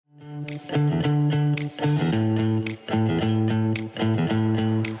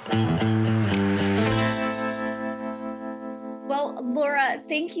Well, Laura,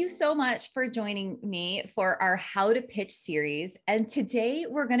 thank you so much for joining me for our How to Pitch series. And today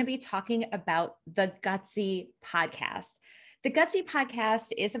we're going to be talking about the Gutsy podcast. The Gutsy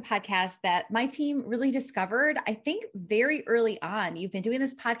podcast is a podcast that my team really discovered, I think, very early on. You've been doing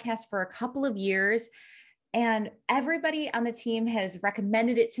this podcast for a couple of years, and everybody on the team has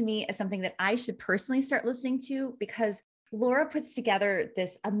recommended it to me as something that I should personally start listening to because Laura puts together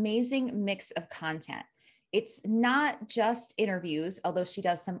this amazing mix of content. It's not just interviews, although she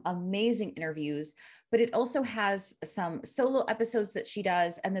does some amazing interviews, but it also has some solo episodes that she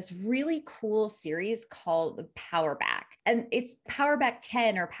does and this really cool series called Power Back. And it's Power Back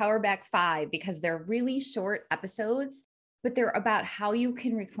 10 or Power Back 5 because they're really short episodes, but they're about how you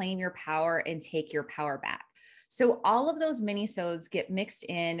can reclaim your power and take your power back. So all of those minisodes get mixed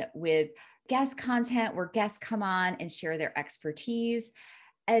in with guest content where guests come on and share their expertise.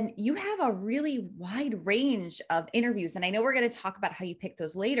 And you have a really wide range of interviews. And I know we're going to talk about how you pick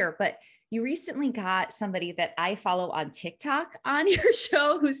those later, but you recently got somebody that I follow on TikTok on your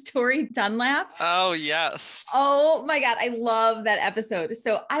show, who's Tori Dunlap. Oh, yes. Oh my God. I love that episode.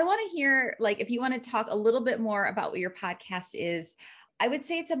 So I want to hear, like, if you want to talk a little bit more about what your podcast is. I would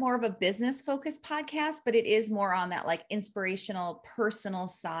say it's a more of a business focused podcast, but it is more on that like inspirational, personal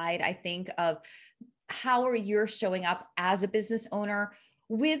side, I think, of how are you showing up as a business owner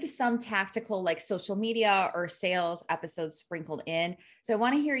with some tactical like social media or sales episodes sprinkled in. So I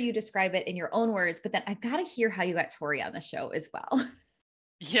want to hear you describe it in your own words, but then I've got to hear how you got Tori on the show as well.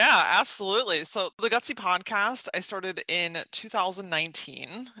 Yeah, absolutely. So the Gutsy podcast, I started in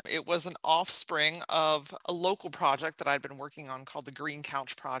 2019. It was an offspring of a local project that I'd been working on called the Green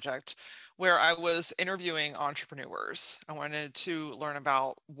Couch Project, where I was interviewing entrepreneurs. I wanted to learn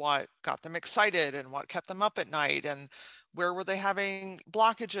about what got them excited and what kept them up at night and where were they having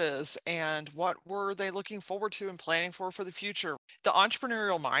blockages and what were they looking forward to and planning for the future. The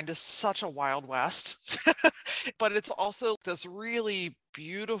entrepreneurial mind is such a wild west, but it's also this really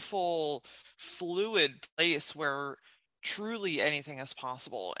beautiful, fluid place where truly anything is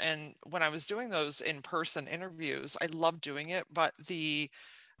possible. And when I was doing those in-person interviews, I loved doing it, but the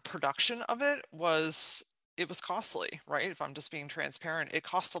production of it was costly, right? If I'm just being transparent, it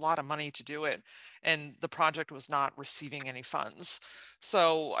cost a lot of money to do it, and the project was not receiving any funds.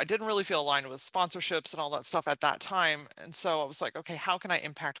 So I didn't really feel aligned with sponsorships and all that stuff at that time. And so I was like, okay, how can I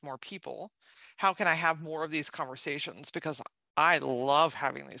impact more people? How can I have more of these conversations? Because I love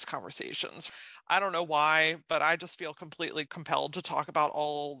having these conversations. I don't know why, but I just feel completely compelled to talk about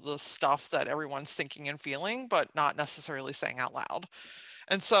all the stuff that everyone's thinking and feeling, but not necessarily saying out loud.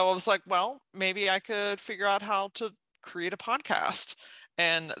 And so I was like, well, maybe I could figure out how to create a podcast.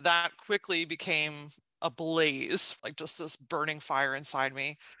 And that quickly became a blaze, like just this burning fire inside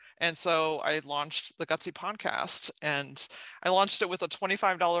me. And so I launched the Gutsy podcast, and I launched it with a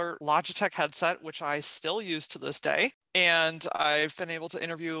 $25 Logitech headset, which I still use to this day. And I've been able to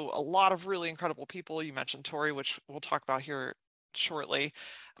interview a lot of really incredible people. You mentioned Tori, which we'll talk about here shortly.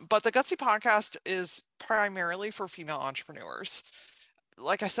 But the Gutsy podcast is primarily for female entrepreneurs.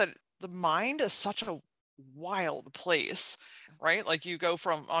 Like I said, the mind is such a wild place, right? Like you go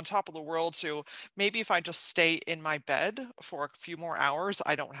from on top of the world to maybe if I just stay in my bed for a few more hours,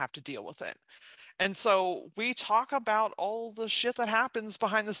 I don't have to deal with it. And so we talk about all the shit that happens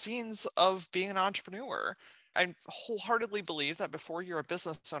behind the scenes of being an entrepreneur. I wholeheartedly believe that before you're a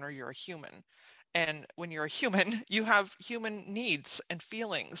business owner, you're a human. And when you're a human, you have human needs and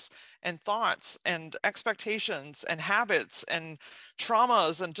feelings and thoughts and expectations and habits and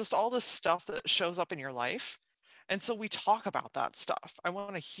traumas and just all this stuff that shows up in your life. And so we talk about that stuff. I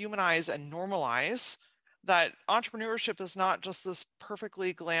want to humanize and normalize that entrepreneurship is not just this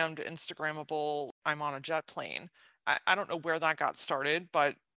perfectly glammed Instagrammable, I'm on a jet plane. I don't know where that got started,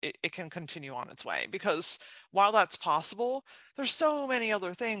 but it can continue on its way, because while that's possible, there's so many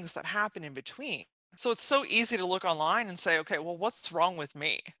other things that happen in between. So it's so easy to look online and say, okay, well, what's wrong with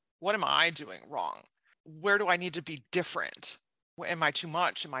me? What am I doing wrong? Where do I need to be different? Am I too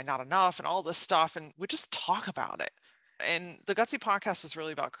much? Am I not enough? And all this stuff. And we just talk about it. And the Gutsy podcast is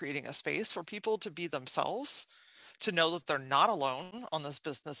really about creating a space for people to be themselves, to know that they're not alone on this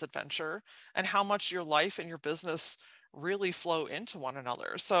business adventure, and how much your life and your business really flow into one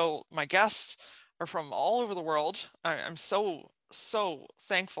another. So my guests are from all over the world. I'm so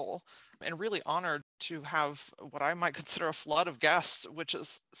thankful and really honored to have what I might consider a flood of guests, which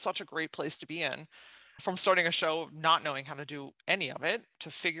is such a great place to be in. from starting a show, not knowing how to do any of it, to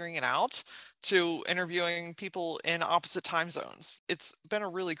figuring it out, to interviewing people in opposite time zones. It's been a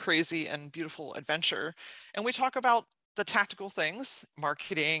really crazy and beautiful adventure. And we talk about the tactical things,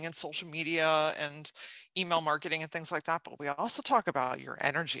 marketing and social media and email marketing and things like that. But we also talk about your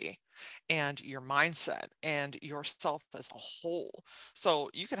energy and your mindset and yourself as a whole. So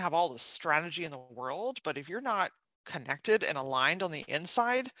you can have all the strategy in the world, but if you're not connected and aligned on the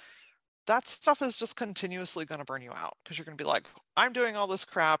inside, that stuff is just continuously going to burn you out because you're going to be like, I'm doing all this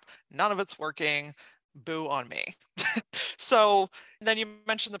crap, none of it's working, boo on me. So then you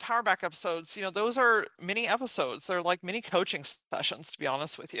mentioned the Power Back episodes. Those are mini episodes. They're like mini coaching sessions, to be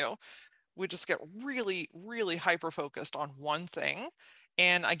honest with you. We just get really, really hyper focused on one thing.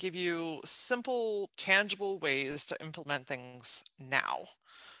 And I give you simple, tangible ways to implement things now.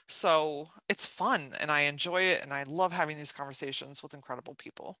 So it's fun and I enjoy it. And I love having these conversations with incredible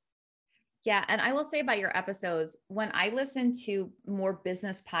people. Yeah. And I will say about your episodes, when I listen to more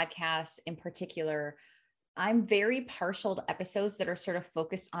business podcasts in particular, I'm very partial to episodes that are sort of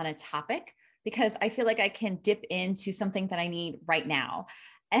focused on a topic because I feel like I can dip into something that I need right now.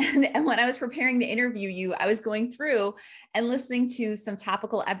 And when I was preparing to interview you, I was going through and listening to some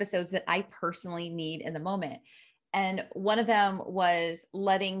topical episodes that I personally need in the moment. And one of them was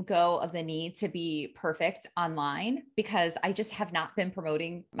letting go of the need to be perfect online because I just have not been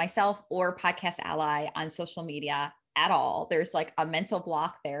promoting myself or Podcast Ally on social media at all. There's like a mental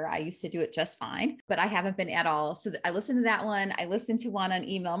block there. I used to do it just fine, but I haven't been at all. So I listened to that one. I listened to one on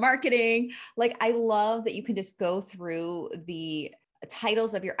email marketing. Like, I love that you can just go through the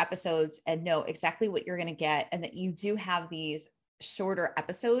titles of your episodes and know exactly what you're going to get, and that you do have these shorter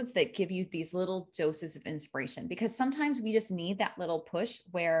episodes that give you these little doses of inspiration, because sometimes we just need that little push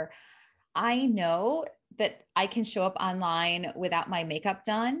where I know that I can show up online without my makeup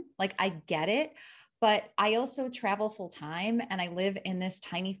done. Like, I get it. But I also travel full time and I live in this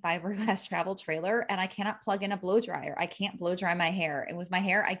tiny fiberglass travel trailer and I cannot plug in a blow dryer. I can't blow dry my hair. And with my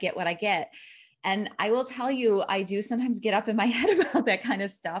hair, I get what I get. And I will tell you, I do sometimes get up in my head about that kind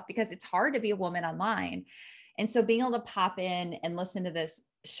of stuff because it's hard to be a woman online. And so being able to pop in and listen to this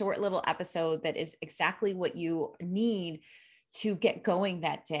short little episode that is exactly what you need to get going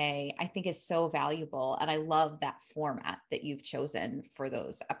that day, I think is so valuable. And I love that format that you've chosen for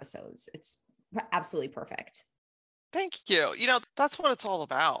those episodes. It's absolutely perfect. Thank you. That's what it's all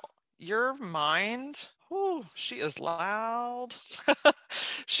about. Your mind, oh, she is loud.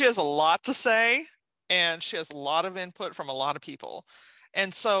 She has a lot to say and she has a lot of input from a lot of people.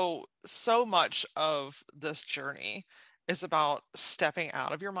 And so much of this journey is about stepping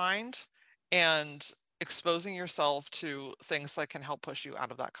out of your mind and exposing yourself to things that can help push you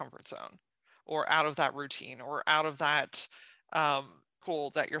out of that comfort zone or out of that routine or out of that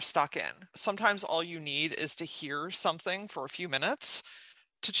pool that you're stuck in. Sometimes all you need is to hear something for a few minutes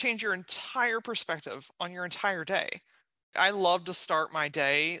to change your entire perspective on your entire day. I love to start my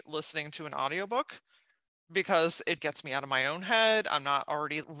day listening to an audiobook because it gets me out of my own head. I'm not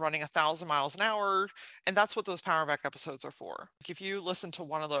already running 1,000 miles an hour. And that's what those Power Back episodes are for. If you listen to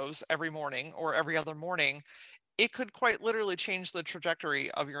one of those every morning or every other morning, it could quite literally change the trajectory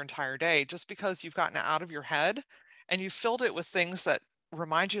of your entire day just because you've gotten out of your head and you filled it with things that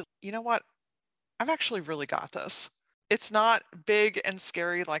remind you, you know what? I've actually really got this. It's not big and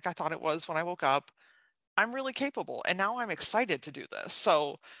scary like I thought it was when I woke up. I'm really capable and now I'm excited to do this.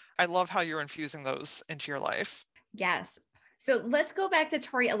 So I love how you're infusing those into your life. Yes. So let's go back to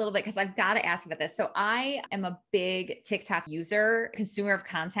Tori a little bit because I've got to ask about this. So I am a big TikTok user, consumer of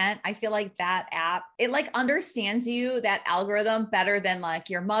content. I feel like that app, it like understands you, that algorithm, better than like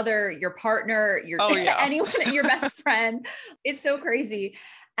your mother, your partner, your Oh, yeah. anyone, your best friend. It's so crazy.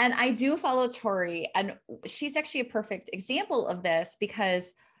 And I do follow Tori, and she's actually a perfect example of this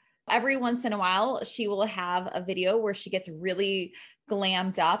because every once in a while she will have a video where she gets really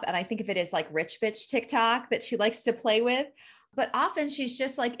glammed up. And I think of it as like rich bitch TikTok that she likes to play with. But often she's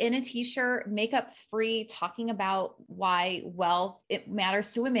just like in a t-shirt, makeup free, talking about why wealth, it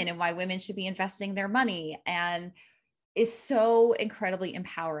matters to women and why women should be investing their money, and is so incredibly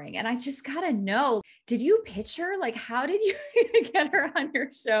empowering. And I just got to know, did you pitch her? Like, how did you get her on your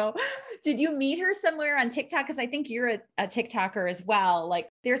show? Did you meet her somewhere on TikTok? Because I think you're a TikToker as well. Like,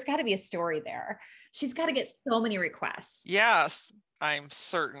 there's got to be a story there. She's got to get so many requests. Yes, I'm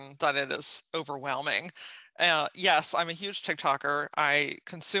certain that it is overwhelming. Yes, I'm a huge TikToker. I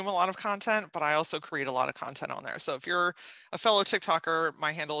consume a lot of content, but I also create a lot of content on there. So if you're a fellow TikToker,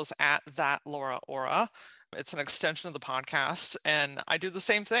 my handle is at that Laura Ora. It's an extension of the podcast, and I do the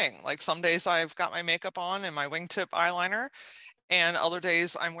same thing. Like some days I've got my makeup on and my wingtip eyeliner, And other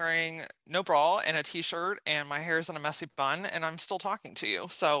days I'm wearing no bra and a t-shirt and my hair's in a messy bun and I'm still talking to you.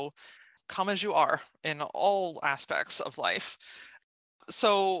 So come as you are in all aspects of life.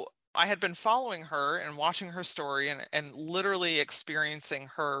 So I had been following her and watching her story and literally experiencing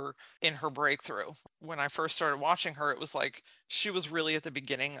her in her breakthrough. When I first started watching her, it was like she was really at the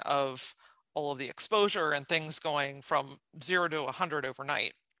beginning of all of the exposure and things going from 0 to 100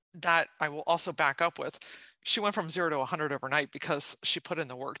 overnight. That I will also back up with. She went from 0 to 100 overnight because she put in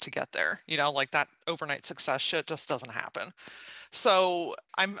the work to get there. Like that overnight success shit just doesn't happen. So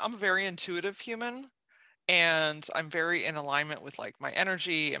I'm a very intuitive human and I'm very in alignment with like my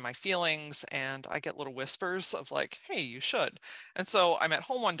energy and my feelings, and I get little whispers of like, hey, you should. And so I'm at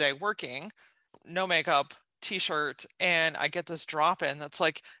home one day working, no makeup, t-shirt, and I get this drop in that's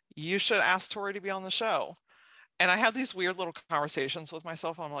like, you should ask Tori to be on the show. And I have these weird little conversations with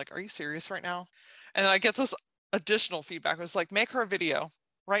myself. I'm like, are you serious right now? And then I get this additional feedback. It's like, make her a video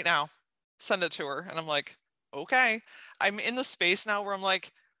right now, send it to her. And I'm like, okay. I'm in the space now where I'm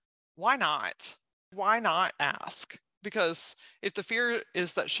like, why not? Why not ask? Because if the fear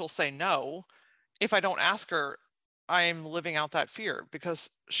is that she'll say no, if I don't ask her, I'm living out that fear because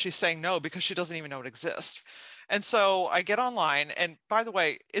she's saying no because she doesn't even know it exists. And so I get online, and by the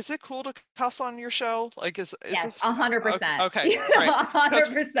way, is it cool to cuss on your show? Like, is Yes, this 100%. okay? Great.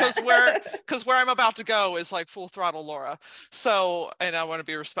 100%. Because where I'm about to go is like full throttle Laura. So, and I want to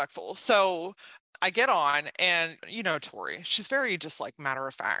be respectful. So I get on, and Tori, she's very just like matter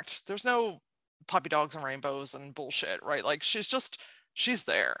of fact. There's no puppy dogs and rainbows and bullshit, right? Like she's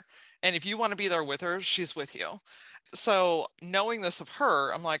there. And if you want to be there with her, she's with you. So knowing this of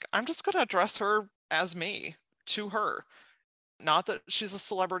her, I'm like, I'm just going to address her as me to her. Not that she's a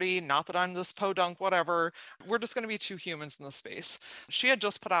celebrity, not that I'm this podunk, whatever. We're just going to be two humans in the space. She had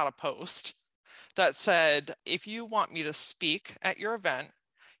just put out a post that said, if you want me to speak at your event,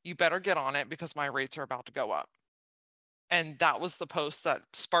 you better get on it because my rates are about to go up. And that was the post that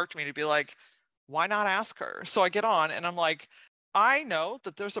sparked me to be like, why not ask her? So I get on and I'm like, I know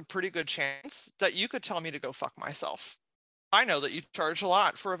that there's a pretty good chance that you could tell me to go fuck myself. I know that you charge a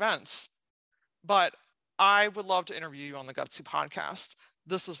lot for events, but I would love to interview you on the Gutsy podcast.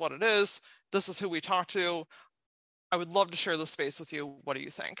 This is what it is. This is who we talk to. I would love to share this space with you. What do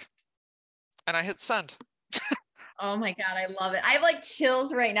you think? And I hit send. Oh my God, I love it. I have like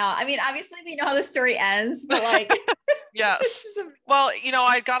chills right now. I mean, obviously we know how the story ends, but like, yes. Well,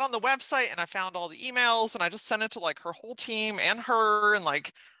 I got on the website and I found all the emails and I just sent it to like her whole team and her, and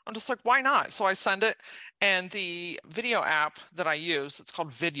like, I'm just like, why not? So I send it, and the video app that I use, it's called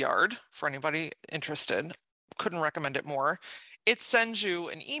Vidyard for anybody interested. Couldn't recommend it more. It sends you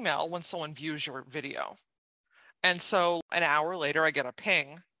an email when someone views your video. And so an hour later, I get a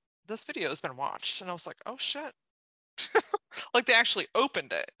ping. This video has been watched. And I was like, oh shit. Like they actually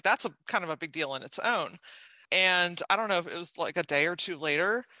opened it. That's a kind of a big deal in its own. And I don't know if it was like a day or two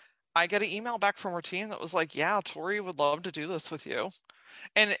later, I get an email back from her team that was like, yeah, Tori would love to do this with you.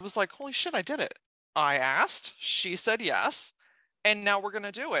 And it was like, holy shit, I did it. I asked, she said yes. And now we're going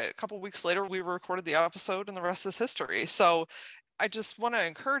to do it. A couple weeks later, we recorded the episode and the rest is history. So I just want to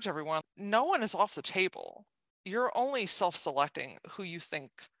encourage everyone, no one is off the table. You're only self-selecting who you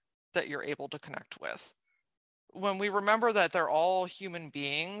think that you're able to connect with. When we remember that they're all human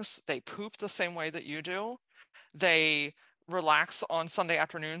beings, they poop the same way that you do. They relax on Sunday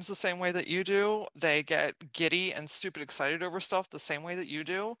afternoons the same way that you do. They get giddy and stupid excited over stuff the same way that you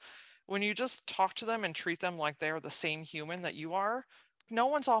do. When you just talk to them and treat them like they're the same human that you are, no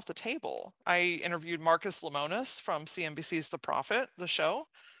one's off the table. I interviewed Marcus Lemonis from CNBC's The Profit, the show.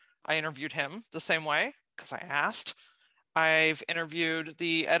 I interviewed him the same way because I asked. I've interviewed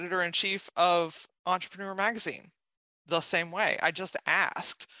the editor-in-chief of Entrepreneur Magazine the same way. I just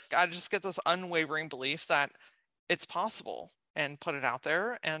asked. I just get this unwavering belief that it's possible and put it out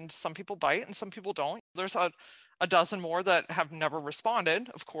there, and some people bite and some people don't. There's a dozen more that have never responded,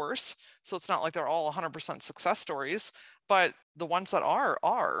 of course. So it's not like they're all 100% success stories, but the ones that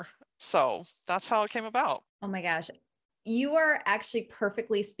are. So that's how it came about. oh my gosh, you are actually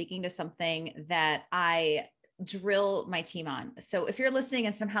perfectly speaking to something that I drill my team on. So if you're listening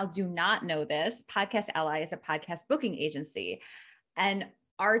and somehow do not know this, Podcast Ally is a podcast booking agency, and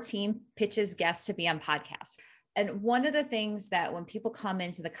our team pitches guests to be on podcasts. And one of the things that when people come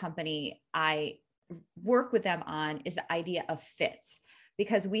into the company, I work with them on is the idea of fits,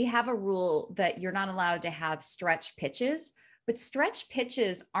 because we have a rule that you're not allowed to have stretch pitches. But stretch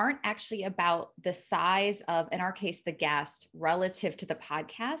pitches aren't actually about the size of, in our case, the guest relative to the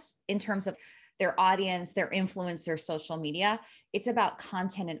podcast in terms of their audience, their influence, their social media. It's about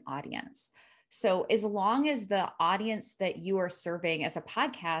content and audience. So as long as the audience that you are serving as a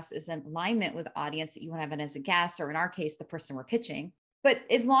podcast is in alignment with the audience that you want to have in as a guest, or in our case, the person we're pitching, but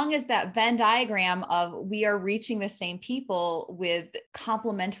as long as that Venn diagram of we are reaching the same people with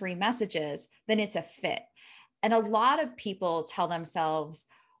complementary messages, then it's a fit. And a lot of people tell themselves,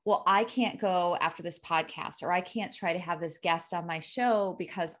 well, I can't go after this podcast, or I can't try to have this guest on my show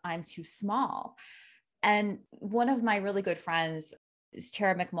because I'm too small. And one of my really good friends is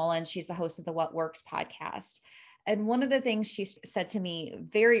Tara McMullen. She's the host of the What Works podcast. And one of the things she said to me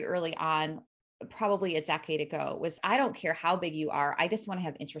very early on, probably a decade ago, was, I don't care how big you are. I just want to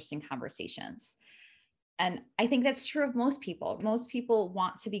have interesting conversations. And I think that's true of most people. Most people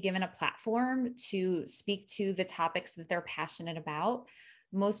want to be given a platform to speak to the topics that they're passionate about.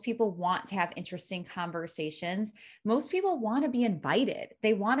 Most people want to have interesting conversations. Most people want to be invited.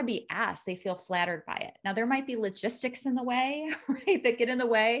 They want to be asked. They feel flattered by it. Now, there might be logistics in the way, right, that get in the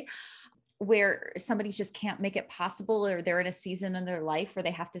way, where somebody just can't make it possible, or they're in a season in their life where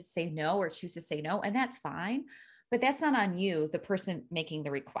they have to say no or choose to say no. And that's fine. But that's not on you, the person making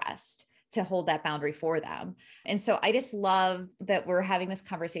the request, to hold that boundary for them. And so I just love that we're having this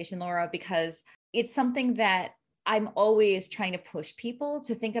conversation, Laura, because it's something that I'm always trying to push people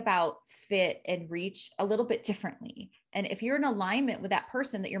to think about fit and reach a little bit differently. And if you're in alignment with that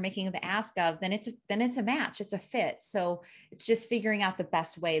person that you're making the ask of, then it's a match, it's a fit. So it's just figuring out the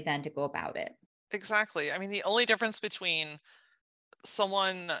best way then to go about it. Exactly. I mean, the only difference between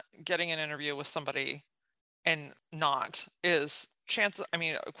someone getting an interview with somebody and not is chance. I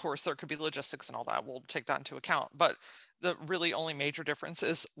mean, of course, there could be logistics and all that. We'll take that into account. But the really only major difference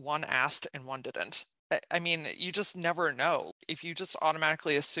is one asked and one didn't. I mean, you just never know. If you just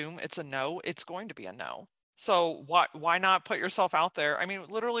automatically assume it's a no, it's going to be a no. So why not put yourself out there? I mean,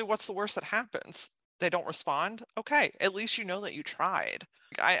 literally, what's the worst that happens? They don't respond? Okay, at least you know that you tried.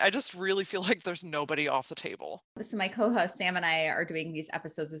 I just really feel like there's nobody off the table. So my co-host Sam and I are doing these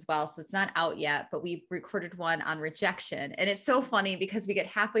episodes as well. So it's not out yet, but we recorded one on rejection. And it's so funny because we get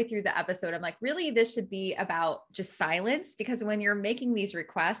halfway through the episode. I'm like, really, this should be about just silence, because when you're making these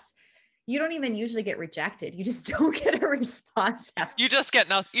requests, you don't even usually get rejected. You just don't get a response. You just get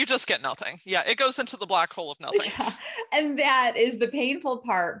nothing. You just get nothing. Yeah, it goes into the black hole of nothing. Yeah. And that is the painful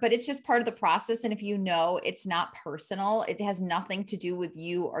part, but it's just part of the process. And if you know it's not personal, it has nothing to do with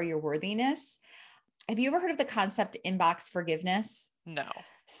you or your worthiness. Have you ever heard of the concept inbox forgiveness? No.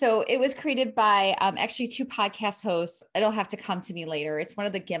 So it was created by actually two podcast hosts. It'll have to come to me later. It's one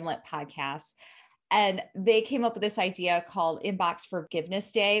of the Gimlet podcasts. And they came up with this idea called Inbox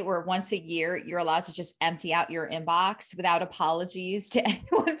Forgiveness Day, where once a year you're allowed to just empty out your inbox without apologies to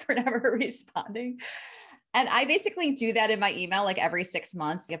anyone for never responding. And I basically do that in my email like every 6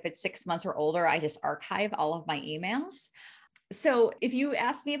 months. If it's 6 months or older, I just archive all of my emails. So if you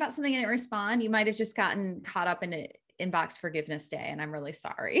asked me about something and didn't respond, you might have just gotten caught up in it. Inbox Forgiveness Day. And I'm really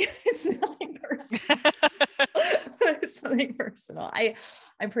sorry. It's nothing personal. It's nothing personal.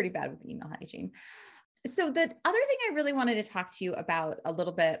 I'm pretty bad with email hygiene. So the other thing I really wanted to talk to you about a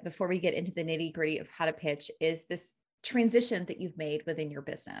little bit before we get into the nitty gritty of how to pitch is this transition that you've made within your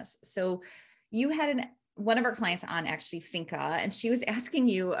business. So you had one of our clients on, actually, Finca, and she was asking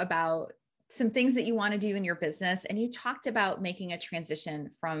you about some things that you want to do in your business. And you talked about making a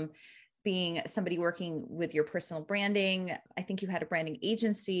transition from being somebody working with your personal branding. I think you had a branding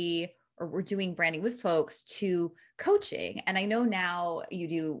agency, or were doing branding with folks, to coaching. And I know now you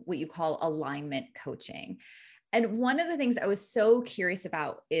do what you call alignment coaching. And one of the things I was so curious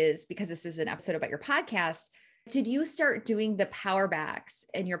about is, because this is an episode about your podcast, did you start doing the power backs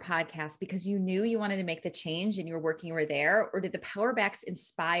in your podcast because you knew you wanted to make the change and you were working, you were there? Or did the power backs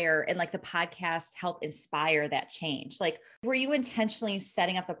inspire, and like the podcast help inspire that change? Like, were you intentionally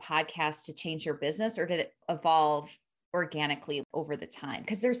setting up the podcast to change your business, or did it evolve organically over the time?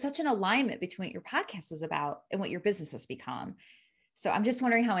 Because there's such an alignment between what your podcast was about and what your business has become. So I'm just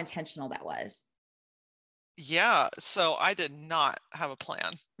wondering how intentional that was. Yeah, so I did not have a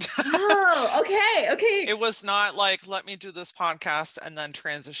plan. Oh, okay. Okay. It was not like, let me do this podcast and then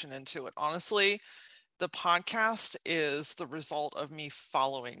transition into it. Honestly, the podcast is the result of me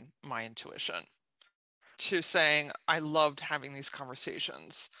following my intuition, to saying, I loved having these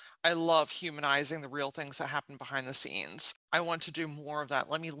conversations. I love humanizing the real things that happen behind the scenes. I want to do more of that.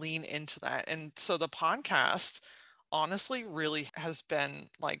 Let me lean into that. And so the podcast honestly really has been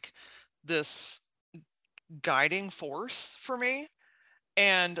like this guiding force for me,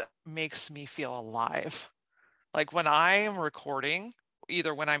 and makes me feel alive. Like when I am recording,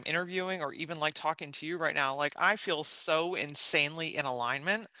 either when I'm interviewing or even like talking to you right now, like I feel so insanely in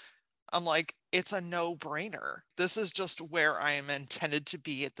alignment. I'm like, it's a no-brainer. This is just where I am intended to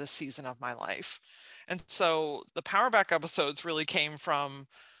be at this season of my life. And so the Power Back episodes really came from,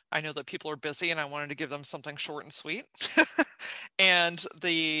 I know that people are busy and I wanted to give them something short and sweet. And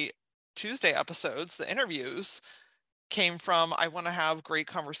the Tuesday episodes, the interviews, came from, I want to have great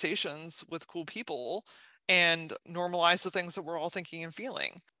conversations with cool people and normalize the things that we're all thinking and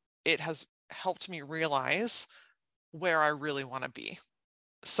feeling. It has helped me realize where I really want to be.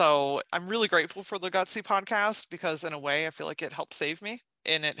 So I'm really grateful for the Gutsy podcast because in a way I feel like it helped save me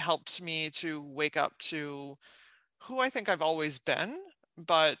and it helped me to wake up to who I think I've always been,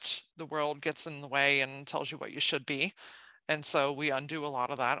 but the world gets in the way and tells you what you should be. And so we undo a lot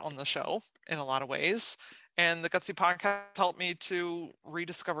of that on the show in a lot of ways. And the Gutsy podcast helped me to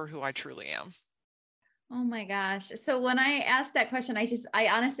rediscover who I truly am. Oh my gosh. So when I asked that question, I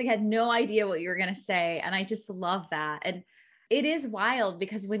honestly had no idea what you were going to say. And I just love that. And it is wild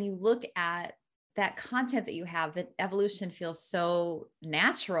because when you look at that content that you have, that evolution feels so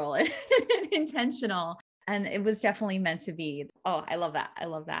natural and intentional. And it was definitely meant to be. Oh, I love that. I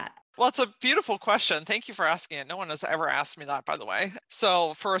love that. Well, it's a beautiful question. Thank you for asking it. No one has ever asked me that, by the way.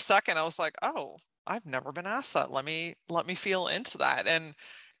 So for a second, I was like, oh, I've never been asked that. Let me feel into that. And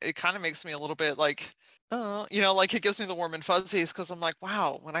it kind of makes me a little bit like, like it gives me the warm and fuzzies because I'm like,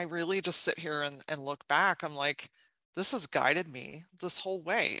 wow, when I really just sit here and look back, I'm like, this has guided me this whole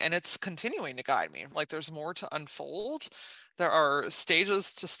way. And it's continuing to guide me. Like there's more to unfold. There are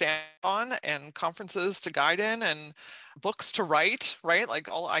stages to stand on and conferences to guide in and books to write, right? Like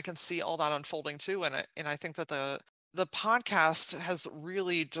all I can see all that unfolding too. And I think that the podcast has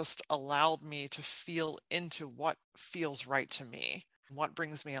really just allowed me to feel into what feels right to me, what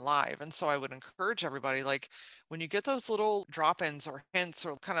brings me alive. And so I would encourage everybody, like when you get those little drop-ins or hints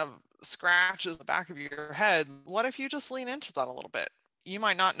or kind of scratches in the back of your head, what if you just lean into that a little bit? You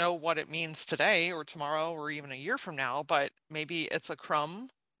might not know what it means today or tomorrow or even a year from now, but maybe it's a crumb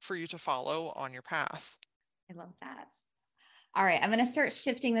for you to follow on your path. I love that. All right, I'm going to start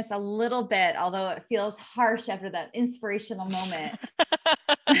shifting this a little bit, although it feels harsh after that inspirational moment.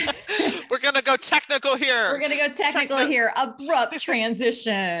 We're going to go technical here. We're going to go technical here. Abrupt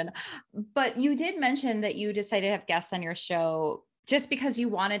transition. But you did mention that you decided to have guests on your show just because you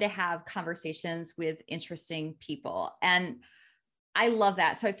wanted to have conversations with interesting people. And I love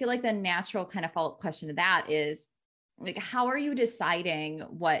that. So I feel like the natural kind of follow-up question to that is, like, how are you deciding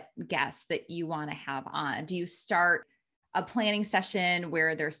what guests that you want to have on? Do you start a planning session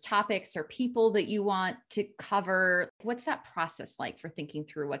where there's topics or people that you want to cover? What's that process like for thinking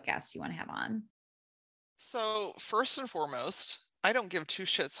through what guests you want to have on? So, first and foremost, I don't give two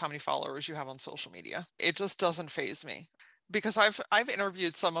shits how many followers you have on social media. It just doesn't faze me because I've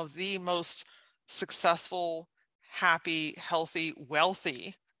interviewed some of the most successful, happy, healthy,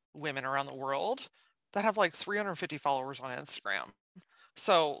 wealthy women around the world that have like 350 followers on Instagram.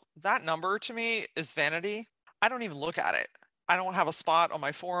 So, that number to me is vanity. I don't even look at it. I don't have a spot on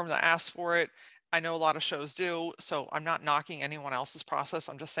my forum that asks for it. I know a lot of shows do, so I'm not knocking anyone else's process.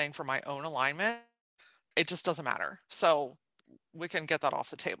 I'm just saying for my own alignment, it just doesn't matter. So we can get that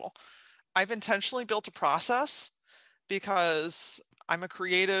off the table. I've intentionally built a process because I'm a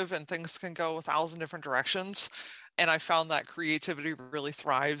creative and things can go 1,000 different directions. And I found that creativity really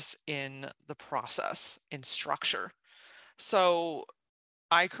thrives in the process, in structure. So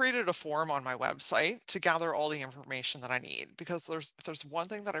I created a form on my website to gather all the information that I need because if there's one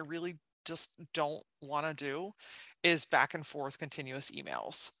thing that I really just don't want to do is back and forth continuous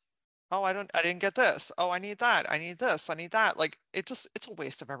emails. Oh, I didn't get this. Oh, I need that. I need this. I need that. Like it's a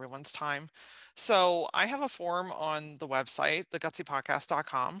waste of everyone's time. So I have a form on the website,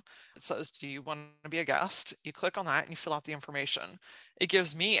 thegutsypodcast.com. It says, do you want to be a guest? You click on that and you fill out the information. It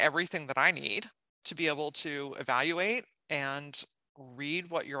gives me everything that I need to be able to evaluate and read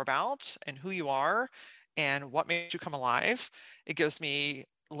what you're about and who you are and what makes you come alive. It gives me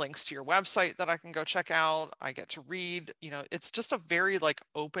links to your website that I can go check out. I get to read, it's just a very like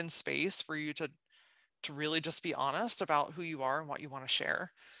open space for you to really just be honest about who you are and what you want to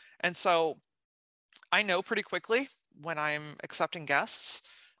share. And so I know pretty quickly when I'm accepting guests.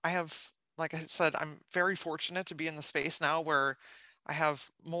 I have, like I said, I'm very fortunate to be in the space now where I have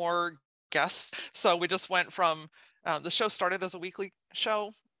more guests. So we just went from the show started as a weekly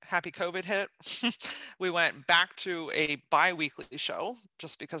show. Happy COVID hit. We went back to a bi-weekly show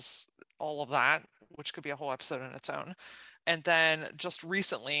just because all of that, which could be a whole episode in its own. And then just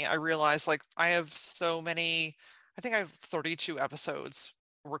recently, I realized like I think I have 32 episodes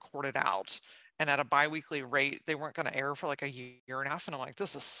recorded out. and at a biweekly rate. They weren't going to air for like a year and a half. And I'm like,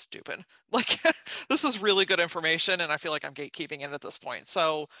 this is stupid. Like, this is really good information. And I feel like I'm gatekeeping it at this point.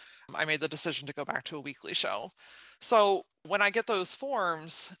 So I made the decision to go back to a weekly show. So when I get those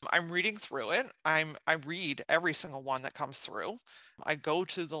forms, I'm reading through it. I read every single one that comes through. I go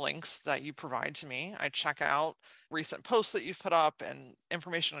to the links that you provide to me. I check out recent posts that you've put up and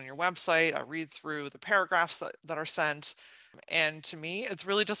information on your website. I read through the paragraphs that are sent. And to me, it's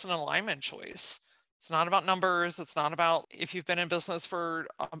really just an alignment choice. It's not about numbers. It's not about if you've been in business for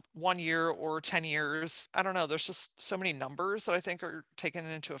 1 year or 10 years. I don't know. There's just so many numbers that I think are taken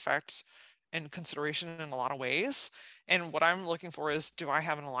into effect and consideration in a lot of ways. And what I'm looking for is, do I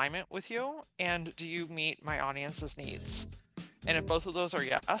have an alignment with you? And do you meet my audience's needs? And if both of those are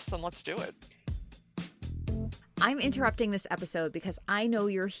yes, then let's do it. I'm interrupting this episode because I know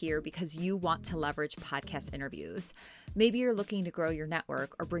you're here because you want to leverage podcast interviews. Maybe you're looking to grow your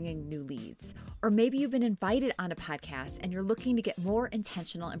network or bring in new leads. Or maybe you've been invited on a podcast and you're looking to get more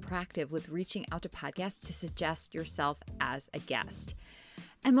intentional and proactive with reaching out to podcasts to suggest yourself as a guest.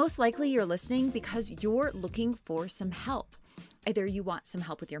 And most likely you're listening because you're looking for some help. Either you want some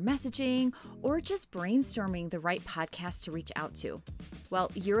help with your messaging or just brainstorming the right podcast to reach out to.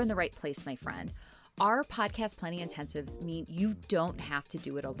 Well, you're in the right place, my friend. Our Podcast Planning Intensives mean you don't have to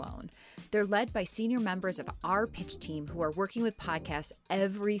do it alone. They're led by senior members of our pitch team who are working with podcasts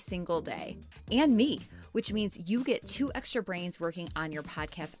every single day, and me, which means you get 2 extra brains working on your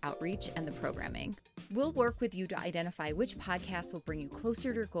podcast outreach and the programming. We'll work with you to identify which podcasts will bring you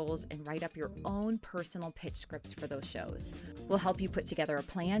closer to your goals and write up your own personal pitch scripts for those shows. We'll help you put together a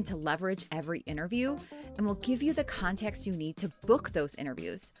plan to leverage every interview, and we'll give you the context you need to book those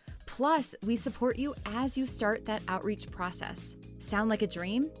interviews. Plus, we support you as you start that outreach process. Sound like a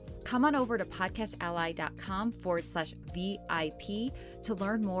dream? Come on over to podcastally.com/VIP to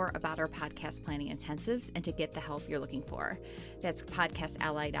learn more about our podcast planning intensives and to get the help you're looking for. That's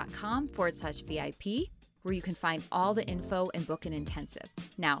podcastally.com/VIP, where you can find all the info and book an intensive.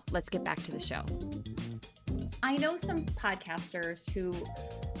 Now, let's get back to the show. I know some podcasters who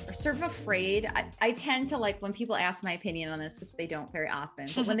are sort of afraid. I tend to like when people ask my opinion on this, which they don't very often,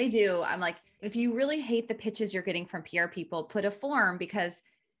 but when they do, I'm like, if you really hate the pitches you're getting from PR people, put a form, because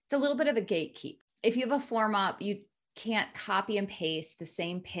it's a little bit of a gatekeep. If you have a form up, you can't copy and paste the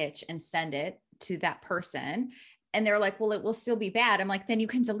same pitch and send it to that person. And they're like, well, it will still be bad. I'm like, then you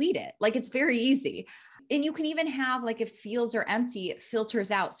can delete it. Like, it's very easy. And you can even have, like, if fields are empty, it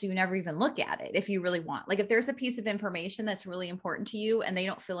filters out so you never even look at it if you really want. Like, if there's a piece of information that's really important to you and they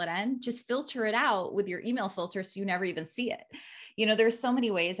don't fill it in, just filter it out with your email filter so you never even see it. You know, there's so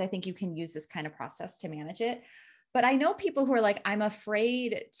many ways I think you can use this kind of process to manage it. But I know people who are like, I'm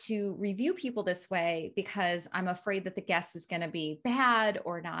afraid to review people this way because I'm afraid that the guest is going to be bad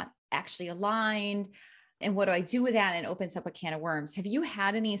or not actually aligned. And what do I do with that? And it opens up a can of worms. Have you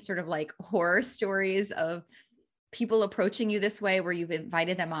had any sort of like horror stories of people approaching you this way where you've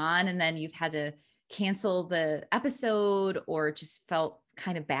invited them on and then you've had to cancel the episode or just felt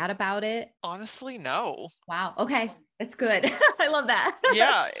kind of bad about it? Honestly, no. Wow. Okay. That's good. I love that.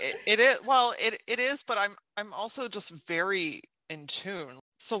 Yeah, it is. Well, it is, but I'm also just very in tune.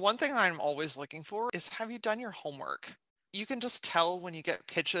 So one thing I'm always looking for is, have you done your homework? You can just tell when you get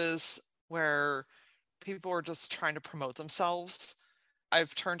pitches where people are just trying to promote themselves.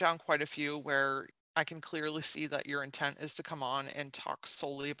 I've turned down quite a few where I can clearly see that your intent is to come on and talk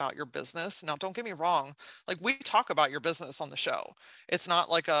solely about your business. Now, don't get me wrong. Like, we talk about your business on the show. It's not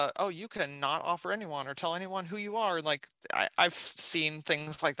like oh, you can not offer anyone or tell anyone who you are. Like, I've seen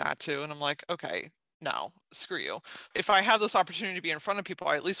things like that too. And I'm like, okay, no, screw you. If I have this opportunity to be in front of people,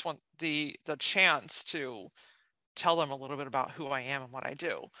 I at least want the chance to tell them a little bit about who I am and what I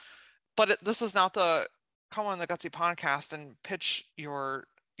do. But this is not the come on the Gutsy podcast and pitch your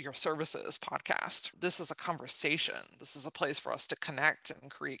services podcast. This is a conversation. This is a place for us to connect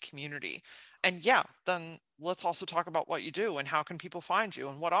and create community. And yeah, then let's also talk about what you do and how can people find you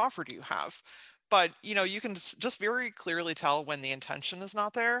and what offer do you have. But you know, you can just very clearly tell when the intention is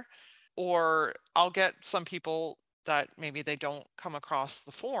not there. Or I'll get some people that maybe they don't come across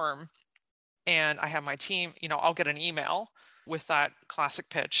the form, and I have my team, you know, I'll get an email with that classic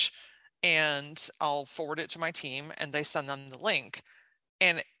pitch and I'll forward it to my team and they send them the link.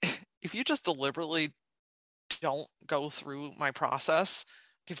 And if you just deliberately don't go through my process,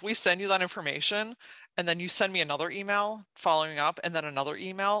 if we send you that information and then you send me another email following up and then another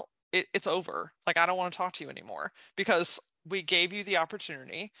email, it's over. Like, I don't want to talk to you anymore because we gave you the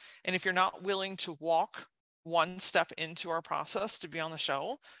opportunity. And if you're not willing to walk one step into our process to be on the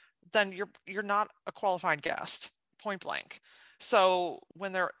show, then you're not a qualified guest, point blank. So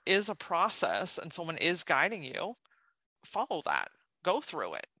when there is a process and someone is guiding you, follow that, go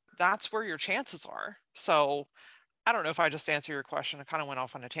through it. That's where your chances are. So I don't know if I just answered your question. I kind of went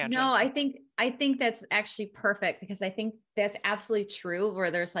off on a No, tangent. I think that's actually perfect because I think that's absolutely true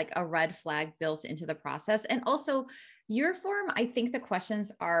where there's like a red flag built into the process. And also your form, I think the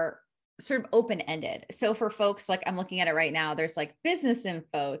questions are sort of open-ended. So for folks like I'm looking at it right now, there's like business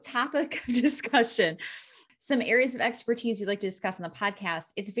info, topic of discussion, some areas of expertise you'd like to discuss on the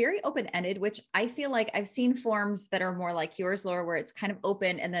podcast. It's very open-ended, which I feel like I've seen forms that are more like yours, Laura, where it's kind of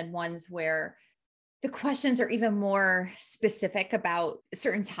open, and then ones where the questions are even more specific about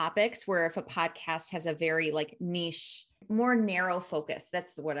certain topics, where if a podcast has a very like niche, more narrow focus,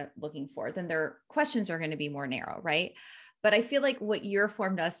 that's the word I'm looking for, then their questions are going to be more narrow, right? But I feel like what your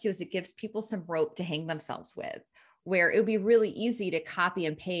form does too is it gives people some rope to hang themselves with, where it would be really easy to copy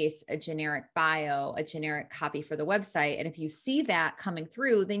and paste a generic bio, a generic copy for the website. And if you see that coming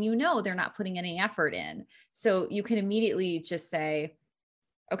through, then you know they're not putting any effort in. So you can immediately just say,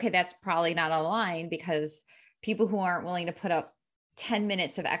 okay, that's probably not aligned, because people who aren't willing to put up 10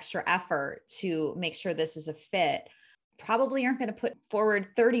 minutes of extra effort to make sure this is a fit probably aren't going to put forward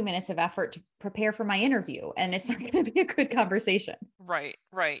 30 minutes of effort to prepare for my interview. And it's not going to be a good conversation. Right,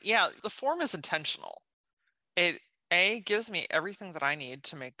 right. Yeah, the form is intentional. It gives me everything that I need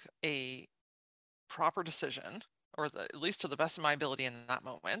to make a proper decision, or at least to the best of my ability in that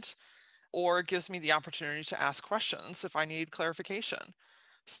moment, or it gives me the opportunity to ask questions if I need clarification.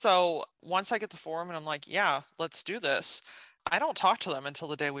 So once I get the form and I'm like, yeah, let's do this, I don't talk to them until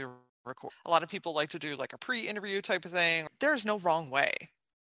the day we record. A lot of people like to do like a pre-interview type of thing. There's no wrong way.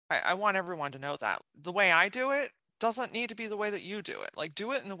 I want everyone to know that. The way I do it doesn't need to be the way that you do it. Like,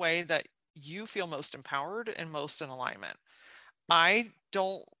 do it in the way that you feel most empowered and most in alignment. I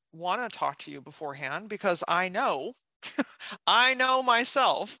don't want to talk to you beforehand because I know I know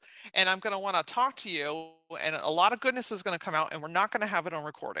myself, and I'm going to want to talk to you, and a lot of goodness is going to come out, and we're not going to have it on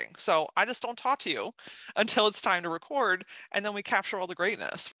recording. So I just don't talk to you until it's time to record, and then we capture all the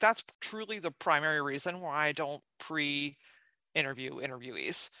greatness. That's truly the primary reason why I don't pre-interview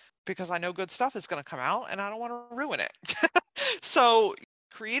interviewees, because I know good stuff is going to come out and I don't want to ruin it. So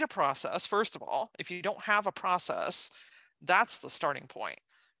create a process, first of all. If you don't have a process, that's the starting point.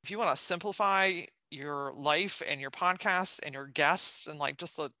 If you want to simplify your life and your podcasts and your guests and like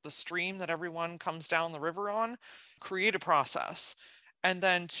just the stream that everyone comes down the river on, create a process. And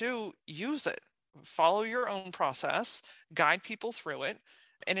then two, use it. Follow your own process, guide people through it,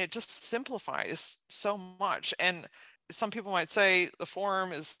 and it just simplifies so much. And some people might say the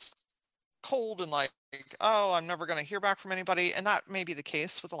forum is cold and like, oh, I'm never going to hear back from anybody. And that may be the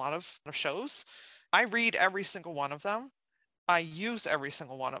case with a lot of shows. I read every single one of them. I use every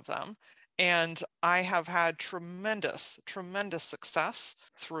single one of them. And I have had tremendous, tremendous success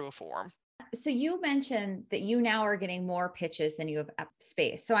through a forum. So you mentioned that you now are getting more pitches than you have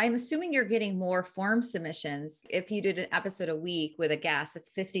space. So I'm assuming you're getting more form submissions. If you did an episode a week with a guest, it's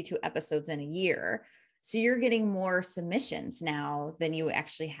 52 episodes in a year. So you're getting more submissions now than you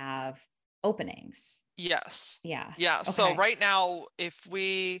actually have openings. Yes. Yeah. Yeah. So Okay. right now, if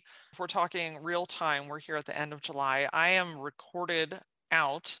we're talking real time, we're here at the end of July. I am recorded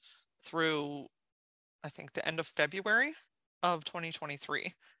out through, I think, the end of February of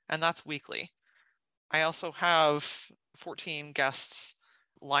 2023, and that's weekly. I also have 14 guests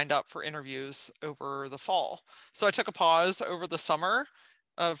lined up for interviews over the fall. So I took a pause over the summer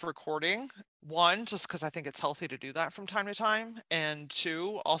of recording. One, just because I think it's healthy to do that from time to time. And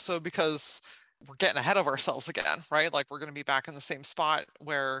two, also because we're getting ahead of ourselves again, right? Like we're going to be back in the same spot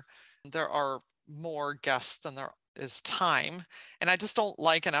where there are more guests than there is time. And I just don't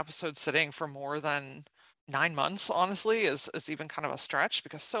like an episode sitting for more than 9 months, honestly, is even kind of a stretch,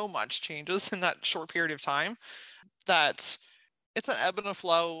 because so much changes in that short period of time that it's an ebb and a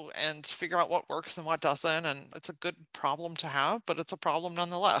flow, and figure out what works and what doesn't. And it's a good problem to have, but it's a problem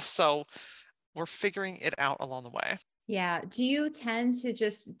nonetheless. So we're figuring it out along the way. Yeah. Do you tend to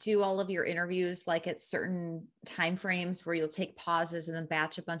just do all of your interviews like at certain timeframes where you'll take pauses and then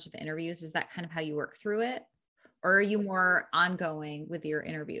batch a bunch of interviews? Is that kind of how you work through it? Or are you more ongoing with your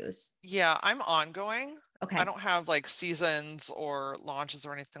interviews? Yeah, I'm ongoing. I Okay. don't have like seasons or launches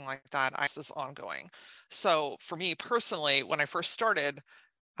or anything like that. This is ongoing. So for me personally, when I first started,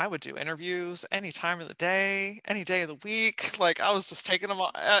 I would do interviews any time of the day, any day of the week. Like I was just taking them.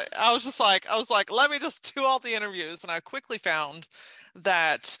 I was like, let me just do all the interviews. And I quickly found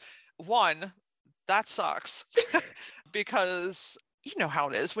that one, that sucks because you know how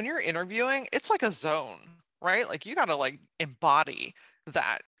it is when you're interviewing, it's like a zone, right? Like you got to like embody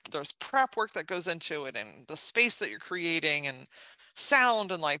that. there's prep work that goes into it and the space that you're creating and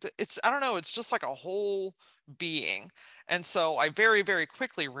sound and like it's, I don't know, it's just like a whole being. And so I very, very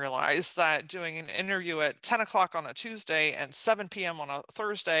quickly realized that doing an interview at 10 o'clock on a Tuesday and 7 p.m. on a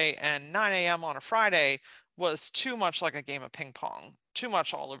Thursday and 9 a.m. on a Friday was too much like a game of ping pong, too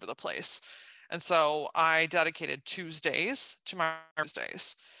much all over the place. And so I dedicated Tuesdays to my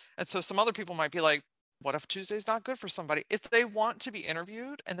Tuesdays. And so some other people might be like, what if Tuesday's not good for somebody? If they want to be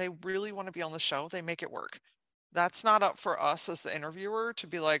interviewed and they really want to be on the show, they make it work. That's not up for us as the interviewer to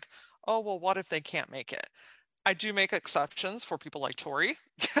be like, oh, well, what if they can't make it? I do make exceptions for people like Tori.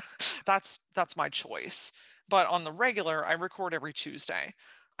 That's my choice. But on the regular, I record every Tuesday.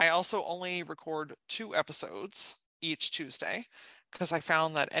 I also only record 2 episodes each Tuesday because I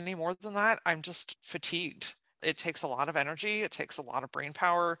found that any more than that, I'm just fatigued. It takes a lot of energy. It takes a lot of brain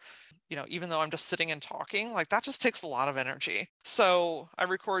power. Even though I'm just sitting and talking, like that just takes a lot of energy. So I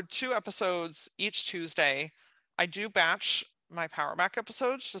record 2 episodes each Tuesday. I do batch my Power Back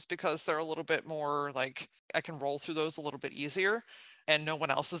episodes just because they're a little bit more like I can roll through those a little bit easier and no one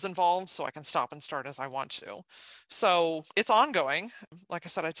else is involved, so I can stop and start as I want to. So it's ongoing. Like I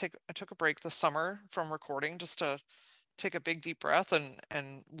said, I took a break this summer from recording just to take a big deep breath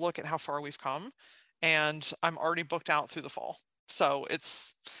and look at how far we've come. And I'm already booked out through the fall. So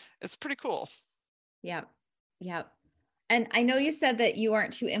it's pretty cool. Yeah. Yeah. And I know you said that you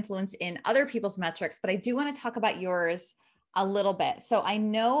aren't too influenced in other people's metrics, but I do want to talk about yours a little bit. So I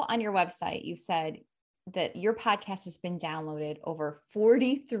know on your website, you said that your podcast has been downloaded over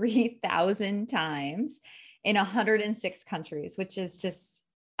 43,000 times in 106 countries, which is just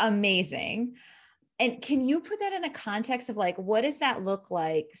amazing. And can you put that in a context of like, what does that look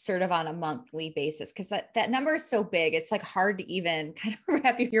like sort of on a monthly basis? Because that number is so big, it's like hard to even kind of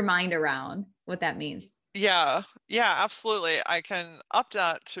wrap your mind around what that means. Yeah, absolutely. I can up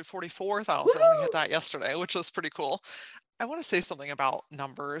that to 44,000. We hit Woohoo! that yesterday, which was pretty cool. I want to say something about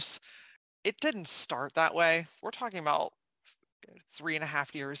numbers. It didn't start that way. We're talking about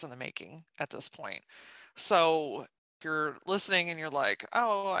 3.5 years in the making at this point. So if you're listening and you're like,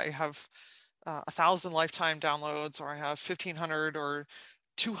 oh, I have 1,000 lifetime downloads, or I have 1,500 or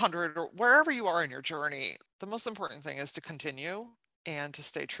 200, or wherever you are in your journey, the most important thing is to continue and to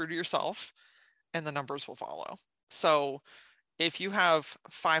stay true to yourself, and the numbers will follow. So if you have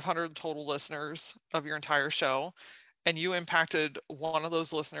 500 total listeners of your entire show and you impacted one of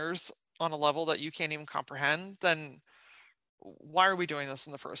those listeners on a level that you can't even comprehend, then why are we doing this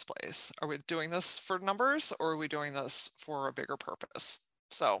in the first place? Are we doing this for numbers, or are we doing this for a bigger purpose?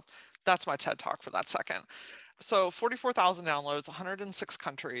 So that's my TED Talk for that second. So 44,000 downloads, 106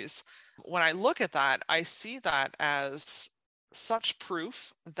 countries. When I look at that, I see that as such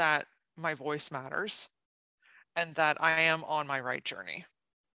proof that my voice matters and that I am on my right journey.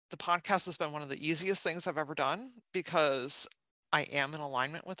 The podcast has been one of the easiest things I've ever done because I am in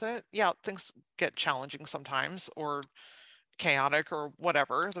alignment with it. Yeah, things get challenging sometimes or chaotic or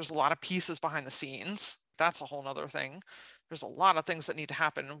whatever. There's a lot of pieces behind the scenes. That's a whole nother thing. There's a lot of things that need to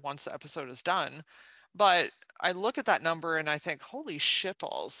happen once the episode is done. But I look at that number and I think, holy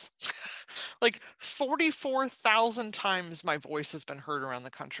shitballs. Like 44,000 times my voice has been heard around the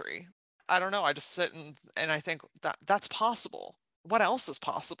country. I don't know. I just sit and I think that's possible. What else is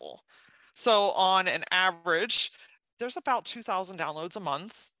possible? So on an average, there's about 2,000 downloads a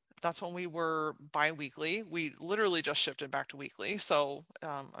month. That's when we were bi-weekly. We literally just shifted back to weekly. So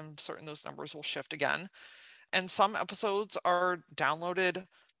I'm certain those numbers will shift again. And some episodes are downloaded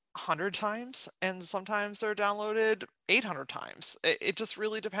 100 times, and sometimes they're downloaded 800 times. It just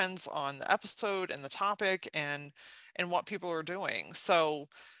really depends on the episode and the topic and what people are doing. So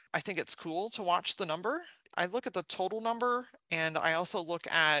I think it's cool to watch the number. I look at the total number, and I also look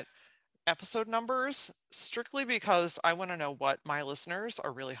at episode numbers strictly because I want to know what my listeners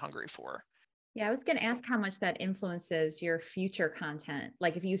are really hungry for. Yeah, I was going to ask how much that influences your future content.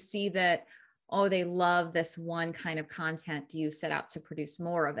 Like if you see that, oh, they love this one kind of content, do you set out to produce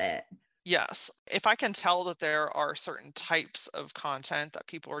more of it? Yes. If I can tell that there are certain types of content that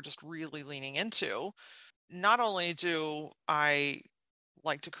people are just really leaning into, not only do I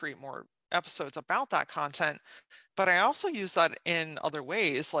like to create more episodes about that content, but I also use that in other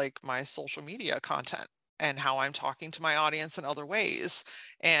ways, like my social media content and how I'm talking to my audience in other ways,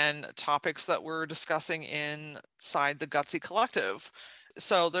 and topics that we're discussing inside the Gutsy Collective.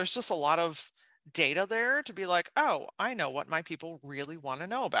 So there's just a lot of data there to be like, oh, I know what my people really want to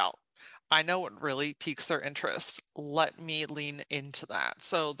know about. I know what really piques their interest. Let me lean into that.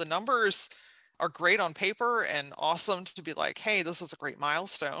 So the numbers are great on paper and awesome to be like, hey, this is a great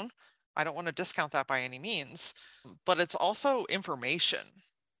milestone. I don't want to discount that by any means, but it's also information.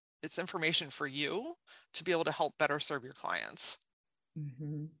 It's information for you to be able to help better serve your clients.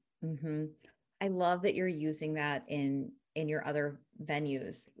 Mm-hmm. Mm-hmm. I love that you're using that in your other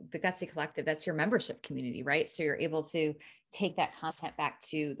venues. The Gutsy Collective, that's your membership community, right? So you're able to take that content back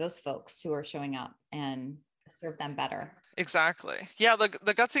to those folks who are showing up and serve them better. Exactly. Yeah, the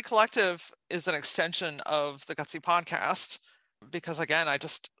Gutsy Collective is an extension of the Gutsy podcast because, again, I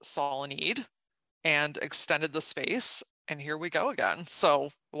just saw a need and extended the space, and here we go again.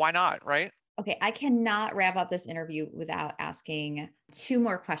 So why not, right? Okay, I cannot wrap up this interview without asking two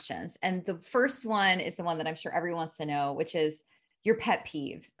more questions. And the first one is the one that I'm sure everyone wants to know, which is your pet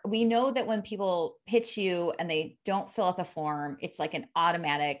peeves. We know that when people pitch you and they don't fill out the form, it's like an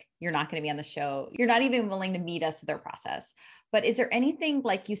automatic, you're not going to be on the show. You're not even willing to meet us with their process. But is there anything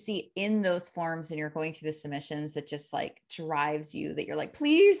like you see in those forms and you're going through the submissions that just like drives you, that you're like,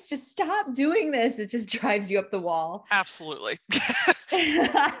 please just stop doing this? It just drives you up the wall. Absolutely.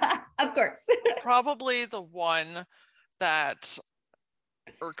 Of course. Probably the one that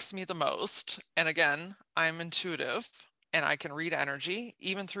irks me the most. And again, I'm intuitive and I can read energy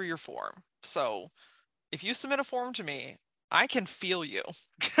even through your form. So if you submit a form to me, I can feel you.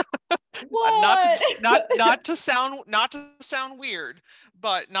 What? Not to sound weird,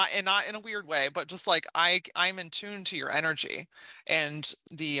 but not in a weird way, but just like I'm in tune to your energy and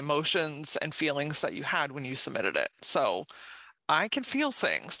the emotions and feelings that you had when you submitted it. So I can feel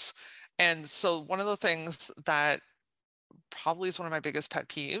things. And so one of the things that probably is one of my biggest pet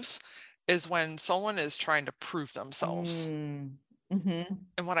peeves is when someone is trying to prove themselves. Mm-hmm.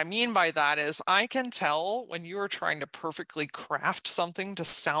 And what I mean by that is I can tell when you are trying to perfectly craft something to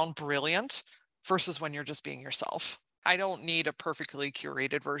sound brilliant versus when you're just being yourself. I don't need a perfectly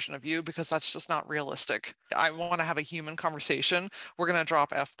curated version of you because that's just not realistic. I want to have a human conversation. We're going to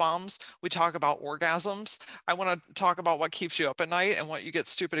drop F-bombs. We talk about orgasms. I want to talk about what keeps you up at night and what you get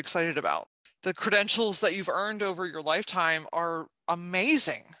stupid excited about. The credentials that you've earned over your lifetime are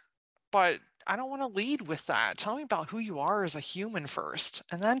amazing, but I don't want to lead with that. Tell me about who you are as a human first,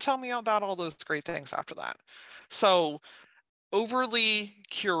 and then tell me about all those great things after that. So, overly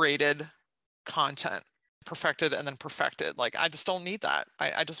curated content, perfected and then perfected. Like, I just don't need that.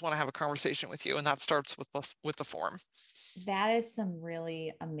 I just want to have a conversation with you, and that starts with the form. That is some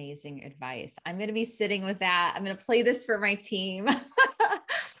really amazing advice. I'm going to be sitting with that. I'm going to play this for my team.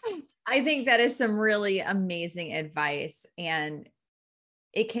 I think that is some really amazing advice. And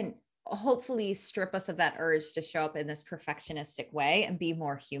it can hopefully strip us of that urge to show up in this perfectionistic way and be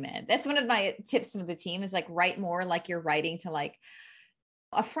more human. That's one of my tips to the team is like write more like you're writing to like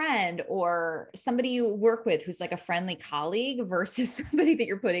a friend or somebody you work with who's like a friendly colleague versus somebody that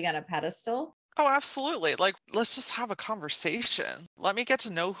you're putting on a pedestal. Oh, absolutely. Like, let's just have a conversation. Let me get to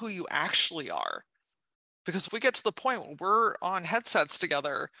know who you actually are. Because if we get to the point where we're on headsets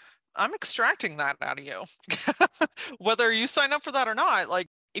together, I'm extracting that out of you. Whether you sign up for that or not, like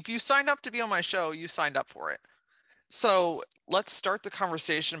if you signed up to be on my show, you signed up for it. So let's start the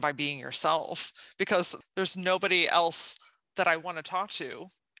conversation by being yourself because there's nobody else that I want to talk to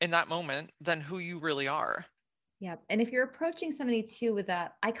in that moment than who you really are. Yeah. And if you're approaching somebody too with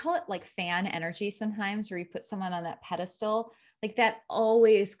that, I call it like fan energy sometimes, where you put someone on that pedestal, like that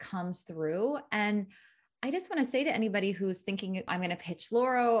always comes through. And I just want to say to anybody who's thinking, I'm going to pitch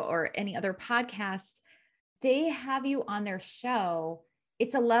Laura or any other podcast, they have you on their show.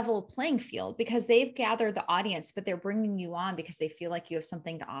 It's a level playing field because they've gathered the audience, but they're bringing you on because they feel like you have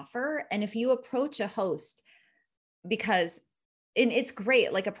something to offer. And if you approach a host because and it's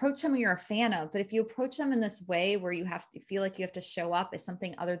great, like approach someone you're a fan of, but if you approach them in this way where you have to feel like you have to show up as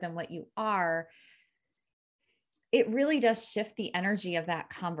something other than what you are, it really does shift the energy of that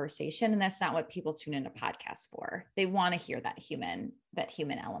conversation. And that's not what people tune into podcasts for. They want to hear that human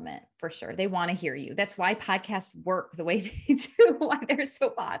element for sure. They want to hear you. That's why podcasts work the way they do, why they're so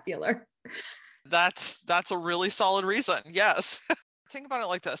popular. That's a really solid reason. Yes. Think about it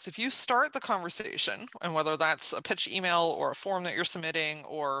like this. If you start the conversation, and whether that's a pitch email or a form that you're submitting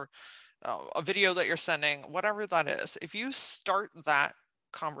or a video that you're sending, whatever that is, if you start that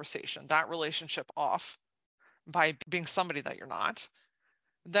conversation, that relationship off by being somebody that you're not,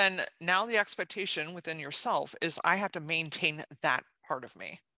 then now the expectation within yourself is I have to maintain that part of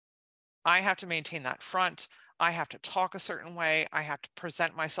me. I have to maintain that front. I have to talk a certain way. I have to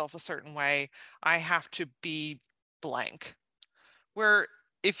present myself a certain way. I have to be blank. Where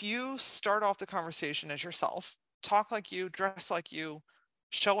if you start off the conversation as yourself, talk like you, dress like you,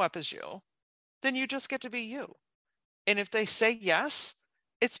 show up as you, then you just get to be you. And if they say yes,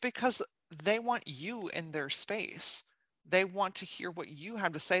 it's because they want you in their space. They want to hear what you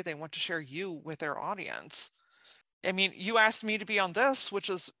have to say. They want to share you with their audience. I mean, you asked me to be on this, which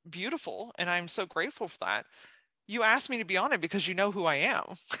is beautiful, and I'm so grateful for that. You asked me to be on it because you know who I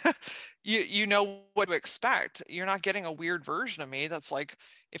am. You know what to expect. You're not getting a weird version of me that's like,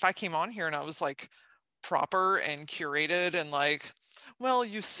 if I came on here and I was like proper and curated and like, well,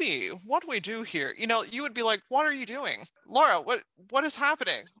 you see, what we do here, you would be like, what are you doing? Laura, what is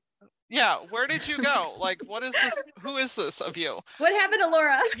happening? Yeah, where did you go? Like, what is this? Who is this of you? What happened to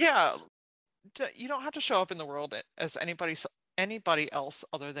Laura? Yeah, you don't have to show up in the world as anybody else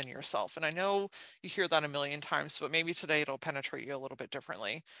other than yourself. And I know you hear that a million times, but maybe today it'll penetrate you a little bit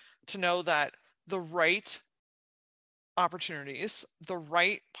differently to know that the right opportunities, the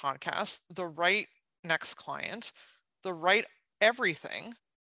right podcast, the right next client, the right everything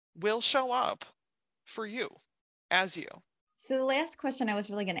will show up for you as you. So the last question I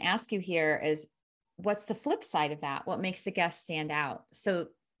was really going to ask you here is, what's the flip side of that? What makes a guest stand out? So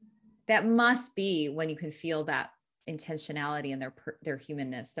that must be when you can feel that intentionality and their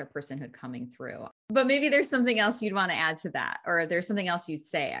humanness, their personhood coming through. But maybe there's something else you'd want to add to that, or there's something else you'd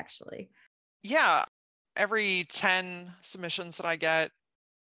say actually. Yeah, every 10 submissions that I get,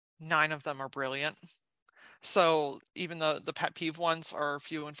 9 of them are brilliant. So even the pet peeve ones are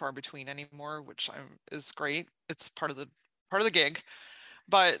few and far between anymore, which is great. It's part of the gig.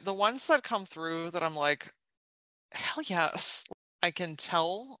 But the ones that come through that I'm like, hell yes, I can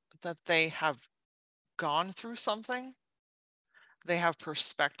tell that they have gone through something, they have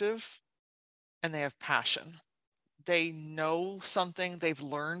perspective, and they have passion. They know something, they've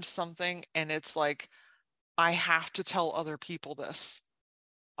learned something, and it's like, I have to tell other people this.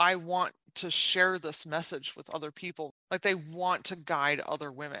 I want to share this message with other people. Like they want to guide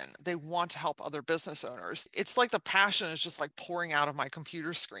other women. They want to help other business owners. It's like the passion is just like pouring out of my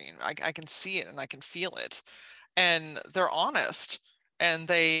computer screen. I can see it and I can feel it. And they're honest and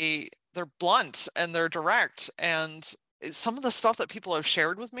they're blunt and they're direct. And some of the stuff that people have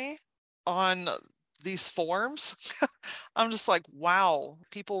shared with me on these forums, I'm just like, wow,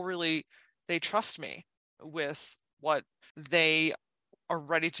 people really, they trust me with what they are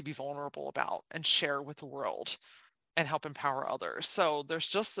ready to be vulnerable about and share with the world and help empower others. So there's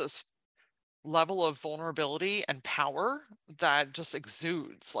just this level of vulnerability and power that just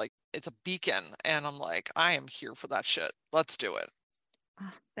exudes like it's a beacon. And I'm like, I am here for that shit. Let's do it.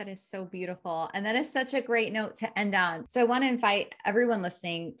 Oh, that is so beautiful. And that is such a great note to end on. So I want to invite everyone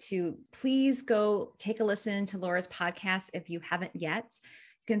listening to please go take a listen to Laura's podcast if you haven't yet.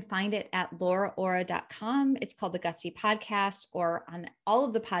 You can find it at lauraora.com. It's called the Gutsy Podcast, or on all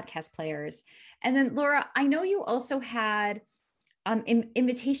of the podcast players. And then Laura, I know you also had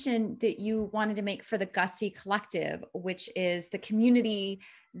invitation that you wanted to make for the Gutsy Collective, which is the community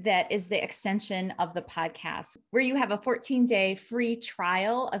that is the extension of the podcast, where you have a 14-day free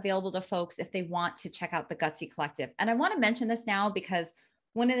trial available to folks if they want to check out the Gutsy Collective. And I want to mention this now because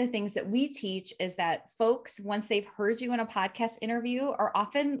one of the things that we teach is that folks, once they've heard you in a podcast interview, are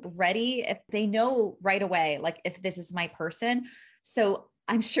often ready if they know right away, like if this is my person. So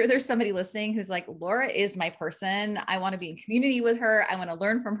I'm sure there's somebody listening who's like, Laura is my person. I want to be in community with her. I want to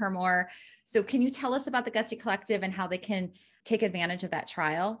learn from her more. So can you tell us about the Gutsy Collective and how they can take advantage of that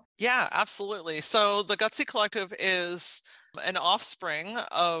trial? Yeah, absolutely. So the Gutsy Collective is an offspring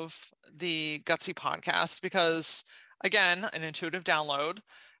of the Gutsy podcast because, again, an intuitive download.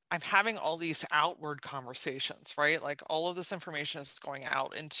 I'm having all these outward conversations, right? Like all of this information is going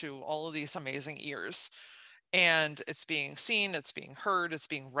out into all of these amazing ears and it's being seen, it's being heard, it's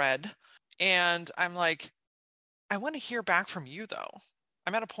being read. And I'm like, I want to hear back from you though.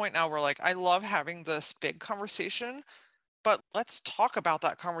 I'm at a point now where like I love having this big conversation, but let's talk about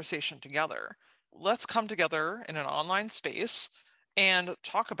that conversation together. Let's come together in an online space and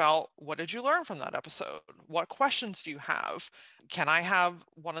talk about what did you learn from that episode? What questions do you have? Can I have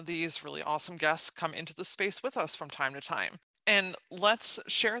one of these really awesome guests come into the space with us from time to time? And let's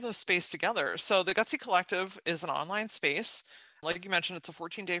share this space together. So the Gutsy Collective is an online space. Like you mentioned, it's a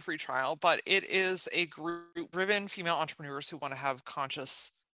 14-day free trial, but it is a group driven female entrepreneurs who want to have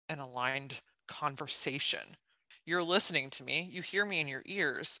conscious and aligned conversation. You're listening to me, you hear me in your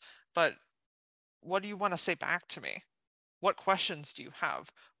ears, but what do you want to say back to me? What questions do you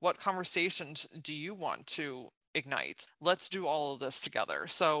have? What conversations do you want to ignite? Let's do all of this together.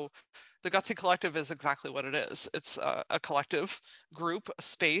 So the Gutsy Collective is exactly what it is. It's a collective group, a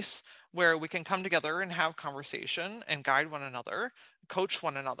space where we can come together and have conversation and guide one another, coach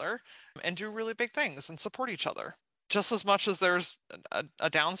one another, and do really big things and support each other. Just as much as there's a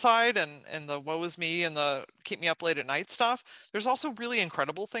downside and the woe is me and the keep me up late at night stuff, there's also really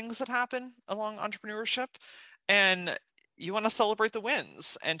incredible things that happen along entrepreneurship. And you want to celebrate the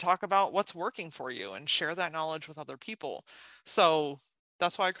wins and talk about what's working for you and share that knowledge with other people. So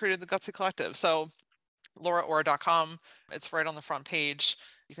that's why I created the Gutsy Collective. So lauraorr.com, it's right on the front page.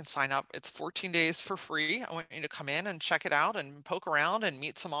 You can sign up. It's 14 days for free. I want you to come in and check it out and poke around and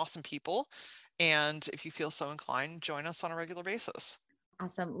meet some awesome people. And if you feel so inclined, join us on a regular basis.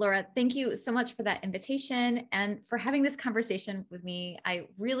 Awesome. Laura, thank you so much for that invitation and for having this conversation with me. I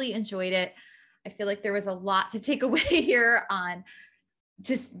really enjoyed it. I feel like there was a lot to take away here on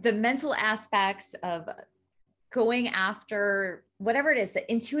just the mental aspects of going after whatever it is, the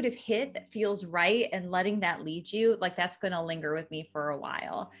intuitive hit that feels right and letting that lead you. Like that's going to linger with me for a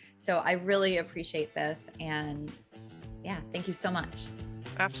while. So I really appreciate this. And yeah, thank you so much.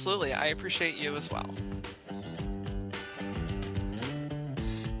 Absolutely. I appreciate you as well.